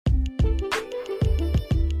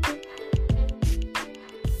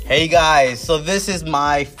Hey guys, so this is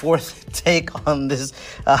my fourth take on this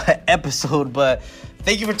episode, but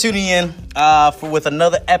thank you for tuning in with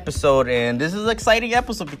another episode. And this is an exciting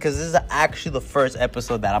episode because this is actually the first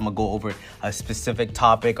episode that I'm gonna go over a specific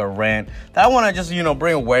topic or rant that I want to just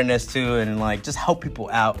bring awareness to and just help people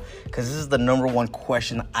out, because this is the number one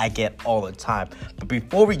question I get all the time. But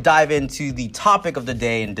before we dive into the topic of the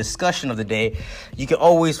day and discussion of the day, you can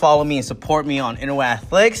always follow me and support me on Innoway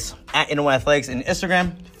Athletics at Innoway Athletics in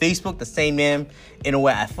Instagram, Facebook, the same name,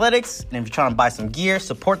 Innoway Athletics. And if you're trying to buy some gear,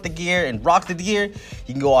 support the gear, and rock the gear,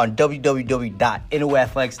 you can go on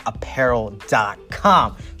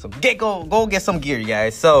www.innowayathleticapparel.com. So go get some gear, you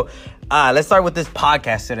guys. So let's start with this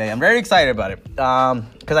podcast today. I'm very excited about it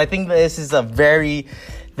because I think this is the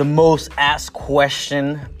most asked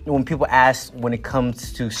question when people ask when it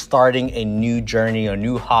comes to starting a new journey, a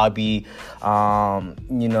new hobby,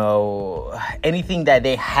 anything that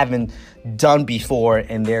they haven't done before,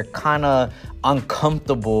 and they're kind of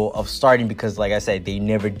uncomfortable of starting because, like I said, they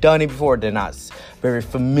never done it before. They're not very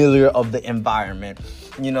familiar of the environment,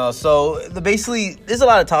 So basically, there's a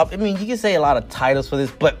lot of you can say a lot of titles for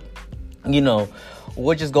this, but we'll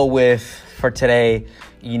just go with for today.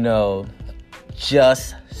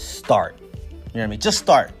 Just start. You know what I mean? Just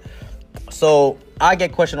start. So I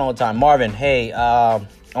get questioned all the time, Marvin. Hey, I'm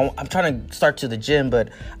trying to start to the gym, but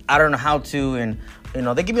I don't know how to, and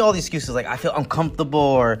they give me all these excuses like I feel uncomfortable,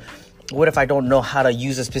 or what if I don't know how to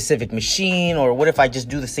use a specific machine, or what if I just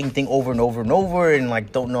do the same thing over and over and over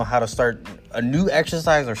and don't know how to start a new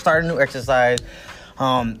exercise or start a new exercise.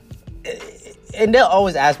 And they'll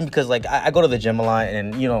always ask me because I go to the gym a lot,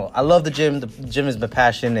 and I love the gym. The gym is my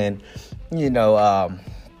passion, and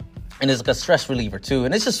and it's like a stress reliever too,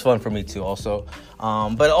 and it's just fun for me too also.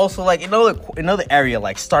 But also another area,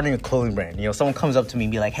 like starting a clothing brand. Someone comes up to me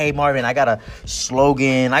and be like, "Hey Marvin, I got a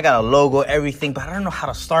slogan, I got a logo, everything, but I don't know how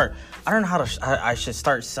to start. I don't know how I should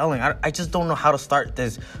start selling. I just don't know how to start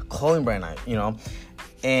this clothing brand,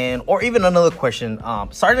 And or even another question,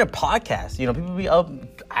 starting a podcast. People be up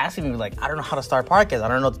asking me I don't know how to start a podcast. I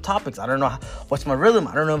don't know the topics. I don't know what's my rhythm.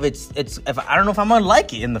 I don't know if I don't know if I'm gonna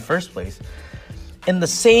like it in the first place. And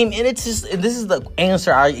this is the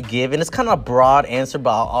answer I give, and it's kind of a broad answer,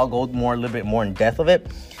 but I'll go a little bit more in depth of it.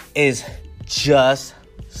 Is just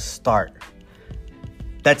start.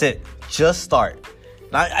 That's it. Just start.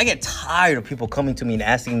 Now, I get tired of people coming to me and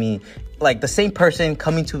asking me, the same person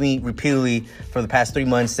coming to me repeatedly for the past 3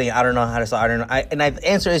 months saying, I don't know how to start. The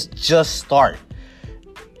answer is just start.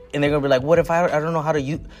 And they're going to be like, what if I don't know how to,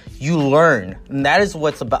 you learn. And that is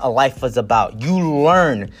what life is about. You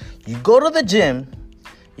learn. You go to the gym,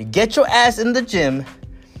 you get your ass in the gym,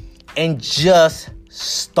 and just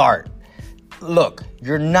start. Look,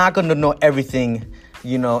 you're not going to know everything,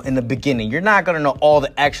 in the beginning. You're not going to know all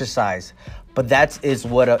the exercise. But that is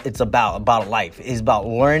what it's about life. It's about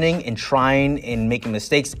learning and trying and making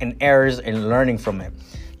mistakes and errors and learning from it.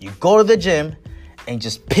 You go to the gym and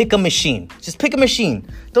just pick a machine. Just pick a machine.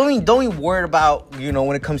 Don't even worry about,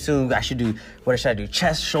 when it comes to what should I do?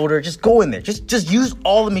 Chest, shoulder, just go in there. Just use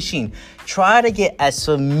all the machine. Try to get as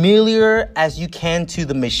familiar as you can to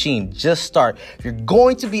the machine. Just start. You're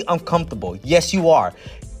going to be uncomfortable. Yes, you are.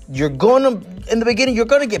 In the beginning, you're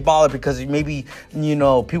going to get bothered because maybe,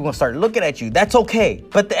 people going to start looking at you. That's okay.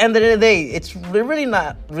 But at the end of the day, they're really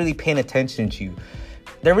not really paying attention to you.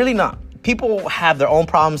 They're really not. People have their own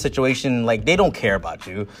problem situation. They don't care about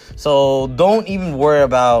you. So don't even worry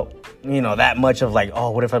about, that much of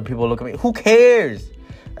what if people look at me? Who cares?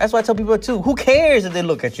 That's why I tell people too. Who cares if they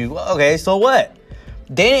look at you? Okay, so what?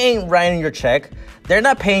 They ain't writing your check. They're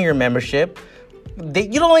not paying your membership.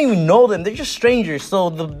 You don't even know them. They're just strangers. So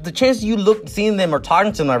the chance you seeing them or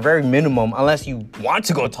talking to them are very minimum unless you want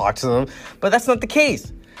to go talk to them. But that's not the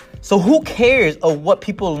case. So who cares of what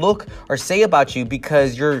people look or say about you,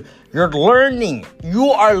 because you're learning.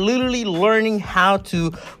 You are literally learning how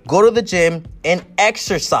to go to the gym and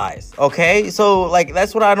exercise. Okay? So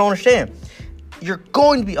that's what I don't understand. You're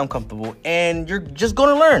going to be uncomfortable and you're just going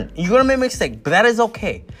to learn. You're going to make mistakes, but that is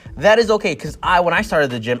okay. That is okay, because when I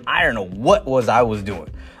started the gym, I don't know what I was doing.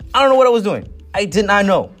 I don't know what I was doing. I did not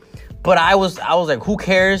know. But I was like, who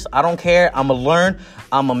cares? I don't care. I'm going to learn.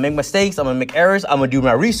 I'm going to make mistakes. I'm going to make errors. I'm going to do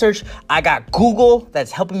my research. I got Google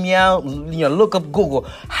that's helping me out. Look up Google,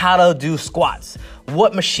 how to do squats.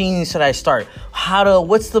 What machine should I start?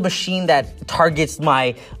 What's the machine that targets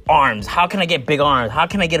my arms? How can I get big arms? How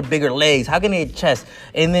can I get bigger legs? How can I get chest?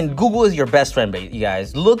 And then Google is your best friend, you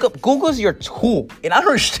guys. Look up, Google is your tool. And I don't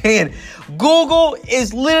understand. Google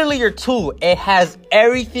is literally your tool. It has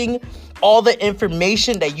everything, all the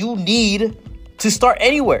information that you need to start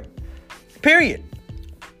anywhere. Period.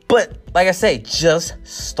 But like I say, just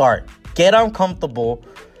start. Get uncomfortable.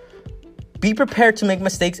 Be prepared to make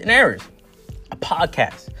mistakes and errors. A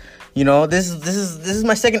podcast. You know, this is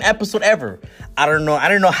my second episode ever. I don't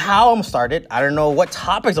know how I'm gonna start it. I don't know what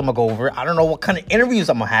topics I'm gonna go over. I don't know what kind of interviews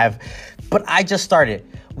I'm gonna have. But I just started.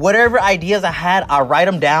 Whatever ideas I had, I write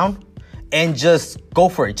them down and just go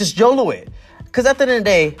for it. Just YOLO it. Because at the end of the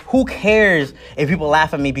day, who cares if people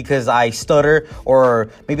laugh at me because I stutter or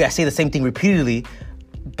maybe I say the same thing repeatedly?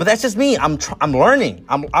 But that's just me. I'm learning.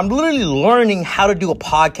 I'm literally learning how to do a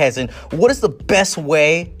podcast and what is the best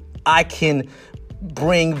way I can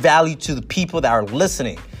bring value to the people that are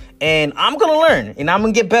listening. And I'm going to learn and I'm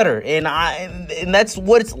going to get better. And that's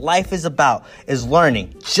what life is about, is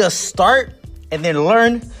learning. Just start and then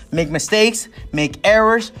learn, make mistakes, make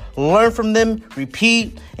errors, learn from them,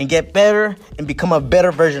 repeat, and get better and become a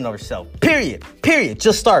better version of yourself. Period.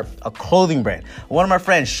 Just start a clothing brand. One of my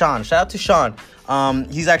friends, Sean, shout out to Sean.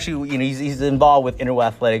 He's actually, he's involved with Interwell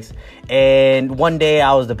Athletics. And one day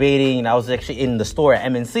I was debating, and I was actually in the store at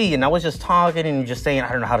MNC, and I was just talking and just saying,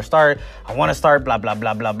 I don't know how to start. I want to start, blah, blah,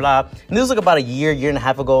 blah, blah, blah. And this was like about a year and a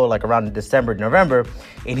half ago, like around December, November.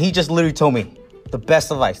 And he just literally told me the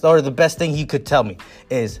best advice, or the best thing he could tell me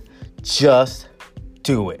is just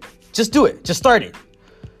do it. Just do it. Just start it.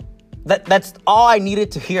 That's all I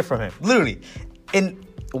needed to hear from him, literally. And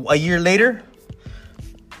a year later,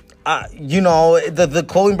 the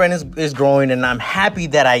clothing brand is growing, and I'm happy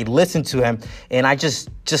that I listened to him and I just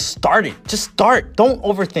started. Just start. Don't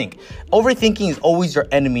overthink. Overthinking is always your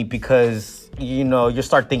enemy because, you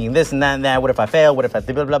start thinking this and that and that. What if I fail? What if I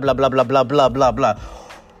blah, blah, blah, blah, blah, blah, blah, blah, blah.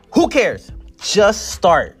 Who cares? Just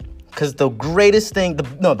start. Because the worstest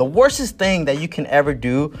thing that you can ever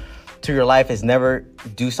do to your life is never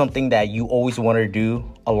do something that you always wanted to do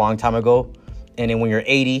a long time ago. And then when you're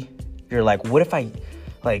 80, you're like, what if I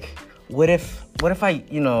I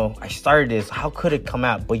started this? How could it come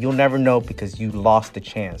out? But you'll never know because you lost the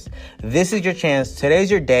chance. This is your chance.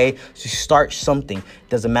 Today's your day to start something.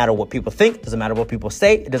 Doesn't matter what people think. Doesn't matter what people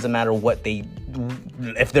say. It doesn't matter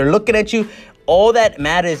if they're looking at you. All that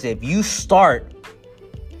matters if you start.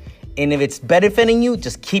 And if it's benefiting you,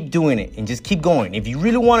 just keep doing it and just keep going. If you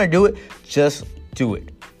really want to do it, just do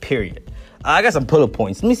it. Period. I got some bullet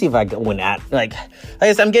points. Let me see if I went at. Like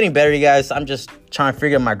I said, I'm getting better, you guys. I'm just trying to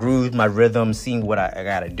figure out my groove, my rhythm, seeing what I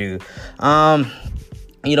gotta do.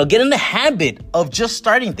 Get in the habit of just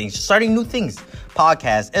starting things, starting new things.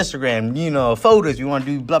 Podcast, Instagram, photos. You want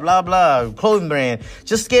to do blah, blah, blah, clothing brand.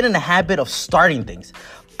 Just get in the habit of starting things.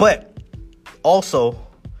 But also,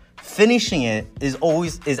 finishing it is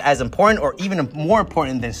as important or even more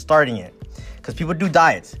important than starting it. Because people do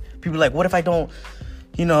diets. People are like, what if I don't,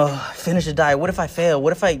 finish the diet? What if I fail?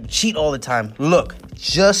 What if I cheat all the time? Look,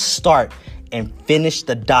 just start and finish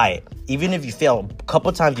the diet. Even if you fail a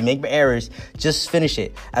couple times, you make errors, just finish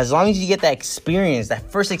it. As long as you get that experience,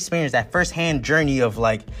 that first-hand journey of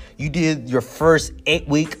like you did your first 8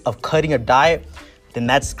 week of cutting a diet, then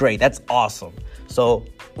that's great. That's awesome. So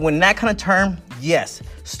when that kind of term, yes,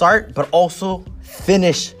 start, but also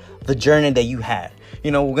finish the journey that you had.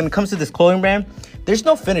 When it comes to this clothing brand, there's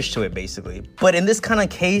no finish to it, basically. But in this kind of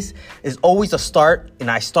case, it's always a start,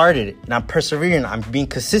 and I started it, and I'm persevering. I'm being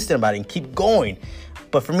consistent about it and keep going.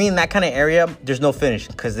 But for me, in that kind of area, there's no finish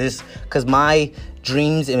because my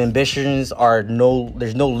dreams and ambitions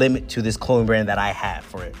there's no limit to this clothing brand that I have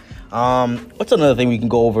for it. What's another thing we can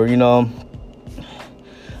go over?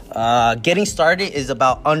 Getting started is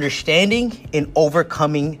about understanding and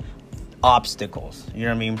overcoming obstacles. You know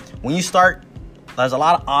what I mean? When you start, there's a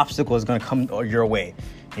lot of obstacles going to come your way.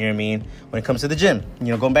 You know what I mean? When it comes to the gym,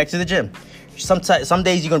 going back to the gym. Some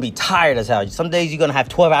days you're going to be tired as hell. Some days you're going to have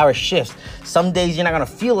 12-hour shifts. Some days you're not going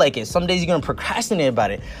to feel like it. Some days you're going to procrastinate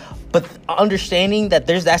about it. But understanding that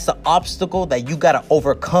that's the obstacle that you got to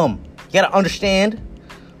overcome. You got to understand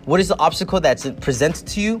what is the obstacle that's presented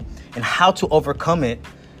to you and how to overcome it,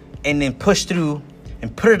 and then push through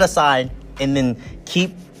and put it aside and then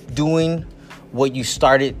keep doing what you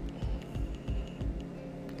started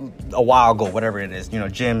a while ago, whatever it is,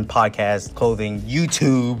 gym, podcast, clothing,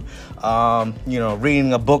 YouTube,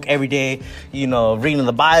 reading a book every day, reading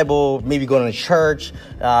the Bible, maybe going to church,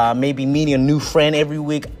 maybe meeting a new friend every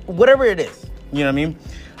week, whatever it is. You know what I mean?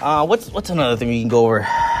 What's another thing we can go over?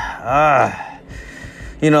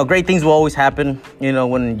 Great things will always happen,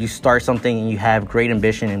 when you start something and you have great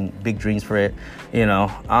ambition and big dreams for it,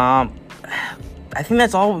 I think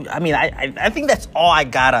that's all. I mean, I think that's all I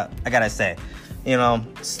gotta say. You know,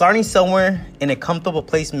 starting somewhere in a comfortable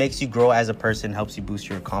place makes you grow as a person, helps you boost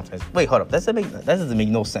your confidence. Wait, hold up. That doesn't make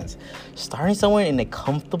no sense. Starting somewhere in a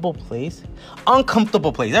uncomfortable place.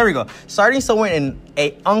 There we go. Starting somewhere in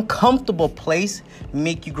a uncomfortable place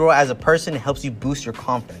make you grow as a person, and helps you boost your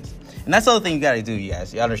confidence. And that's the other thing you got to do, you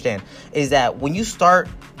guys. You understand? Is that when you start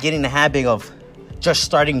getting the habit of just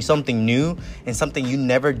starting something new and something you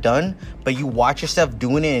never done, but you watch yourself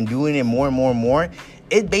doing it more and more and more,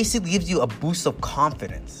 it basically gives you a boost of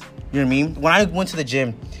confidence. You know what I mean? When I went to the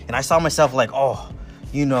gym and I saw myself like, oh,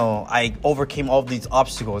 you know, I overcame all of these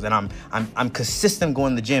obstacles and I'm consistent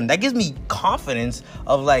going to the gym. That gives me confidence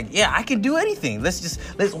of like, yeah, I can do anything.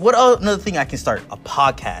 What another thing I can start? A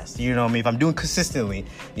podcast. You know what I mean? If I'm doing consistently,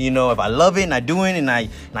 you know, if I love it and I do it and I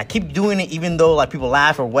keep doing it, even though like people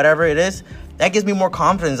laugh or whatever it is, that gives me more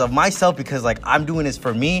confidence of myself because like I'm doing this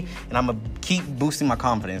for me and I'm gonna keep boosting my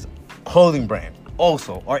confidence. Clothing brand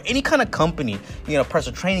also, or any kind of company, you know,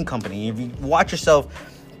 personal training company. If you watch yourself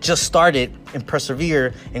just start it and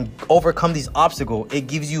persevere and overcome these obstacles, it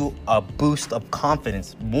gives you a boost of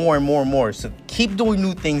confidence more and more and more. So keep doing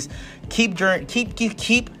new things, keep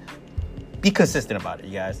be consistent about it,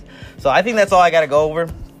 you guys. So I think that's all I gotta go over.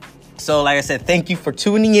 So like I said, thank you for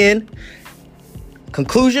tuning in.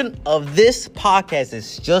 Conclusion of this podcast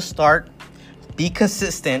is just start, be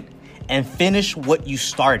consistent, and finish what you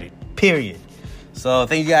started, period. So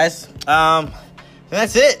thank you guys.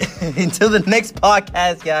 That's it. Until the next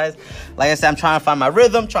podcast, guys. Like I said, I'm trying to find my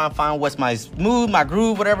rhythm, trying to find what's my mood, my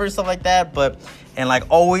groove, whatever, stuff like that. And like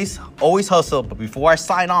always hustle. But before I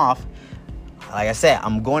sign off, like I said,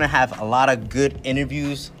 I'm going to have a lot of good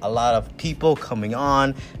interviews, a lot of people coming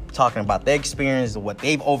on, talking about their experience, what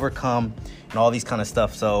they've overcome, and all these kind of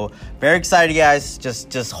stuff. So very excited, guys.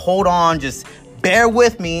 Just hold on. Just bear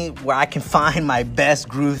with me where I can find my best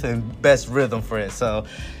groove and best rhythm for it. So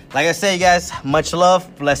like I said, you guys, much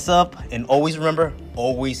love, bless up, and always remember,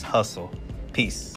 always hustle. Peace.